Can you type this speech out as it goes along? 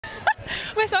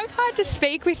We're so excited to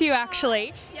speak with you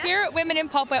actually. Yes. Here at Women in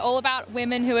Pop, we're all about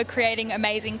women who are creating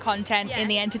amazing content in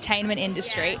the Yes. entertainment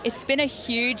industry. Yes. It's been a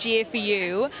huge year for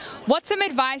you. What's some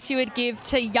advice you would give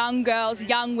to young girls,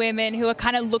 young women who are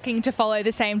kind of looking to follow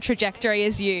the same trajectory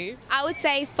as you? I would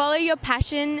say follow your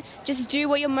passion, just do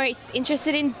what you're most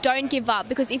interested in, don't give up,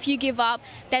 because if you give up,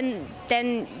 then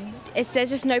there's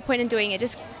just no point in doing it.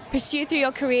 Just pursue through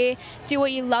your career, do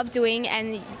what you love doing,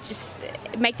 and just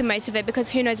make the most of it, because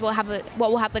who knows what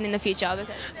will happen in the future.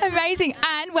 Amazing.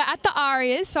 And we're at the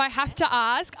ARIAs, so I have to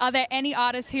ask, are there any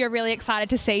artists who you're really excited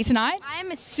to see tonight? I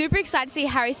am super excited to see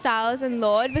Harry Styles and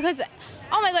Lorde, because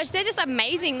oh my gosh, they're just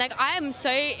amazing. Like, I am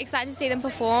so excited to see them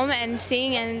perform and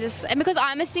sing, and because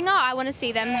I'm a singer, I want to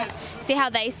see them, see how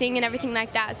they sing and everything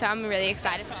like that. So I'm really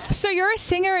excited for that. So you're a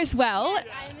singer as well. Yes,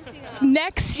 I am a singer.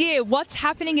 Next year, what's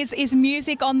happening? Is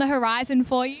music on the horizon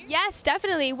for you? Yes,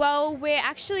 definitely. Well, we're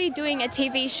actually doing a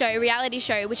TV show, reality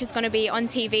show, which is going to be on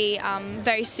TV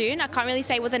very soon. I can't really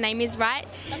say what the name is right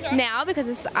now because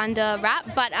it's under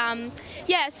wrap. But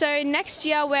yeah, so next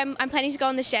year I'm planning to go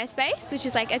on the Share Space, which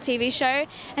is like a TV show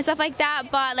and stuff like that.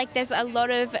 But like, there's a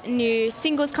lot of new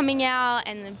singles coming out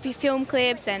and film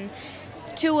clips and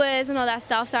tours and all that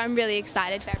stuff. So I'm really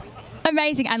excited for everything.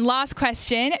 Amazing. And last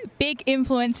question, big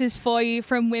influences for you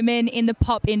from women in the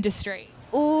pop industry?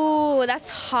 Ooh, that's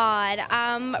hard.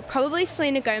 Probably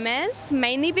Selena Gomez,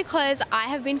 mainly because I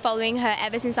have been following her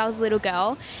ever since I was a little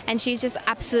girl, and she's just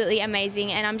absolutely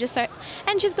amazing. And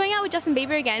and she's going out with Justin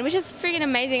Bieber again, which is freaking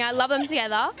amazing. I love them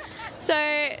together. So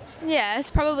yeah,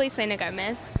 it's probably Selena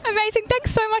Gomez. Amazing.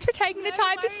 Thanks so much for taking the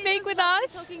time to speak with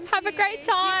us. Have a great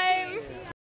time.